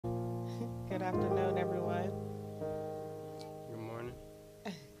Good afternoon, everyone. Good morning.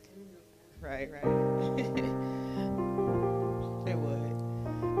 Right, right. It would.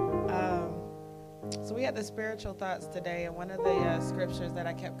 So we had the spiritual thoughts today, and one of the scriptures that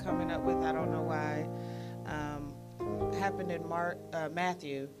I kept coming up with, I don't know why, happened in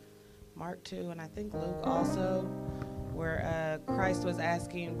Matthew, Mark 2, and I think Luke also, where Christ was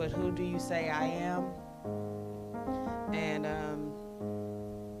asking, "But who do you say I am?" And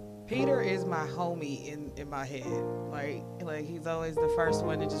Peter is my homie in my head. Like he's always the first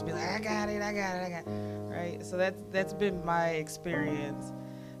one to just be like, I got it, right? So that's been my experience.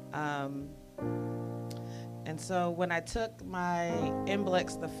 And so when I took my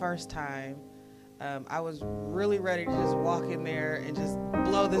NBLEX the first time, I was really ready to just walk in there and just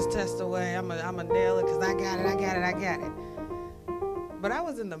blow this test away. I'm a nail it because I got it. But I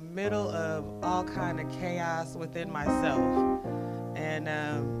was in the middle of all kind of chaos within myself.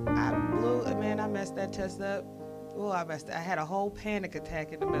 And I messed that test up. Oh, I had a whole panic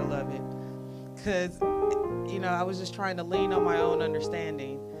attack in the middle of it. Because, I was just trying to lean on my own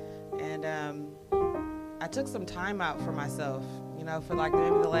understanding. And I took some time out for myself, for like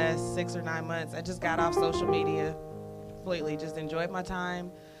maybe the last 6 or 9 months. I just got off social media completely, just enjoyed my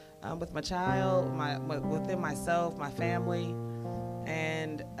time with my child, within myself, my family.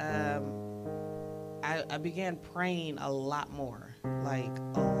 And I began praying a lot more.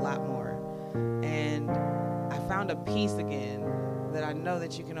 And I found a peace again that I know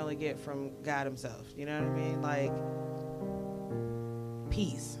that you can only get from God himself. You know what I mean? Like,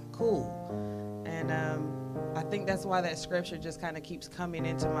 peace, cool. And I think that's why that scripture just kind of keeps coming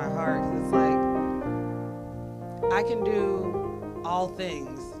into my heart. 'Cause it's like, I can do all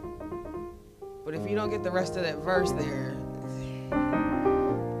things, but if you don't get the rest of that verse there, you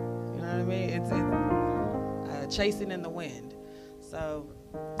know what I mean? It's chasing in the wind. So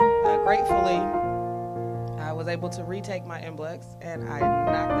gratefully, I was able to retake my NBLEX, and I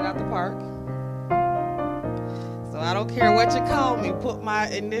knocked it out the park. So I don't care what you call me, put my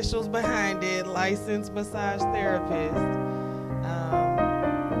initials behind it, licensed massage therapist.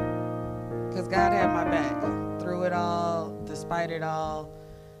 Because God had my back through it all, despite it all,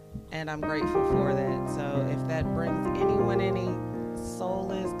 and I'm grateful for that. So if that brings anyone any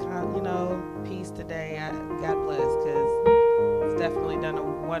soulless, peace today, God bless, because it's definitely done a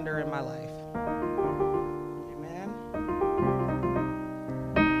wonder in my life.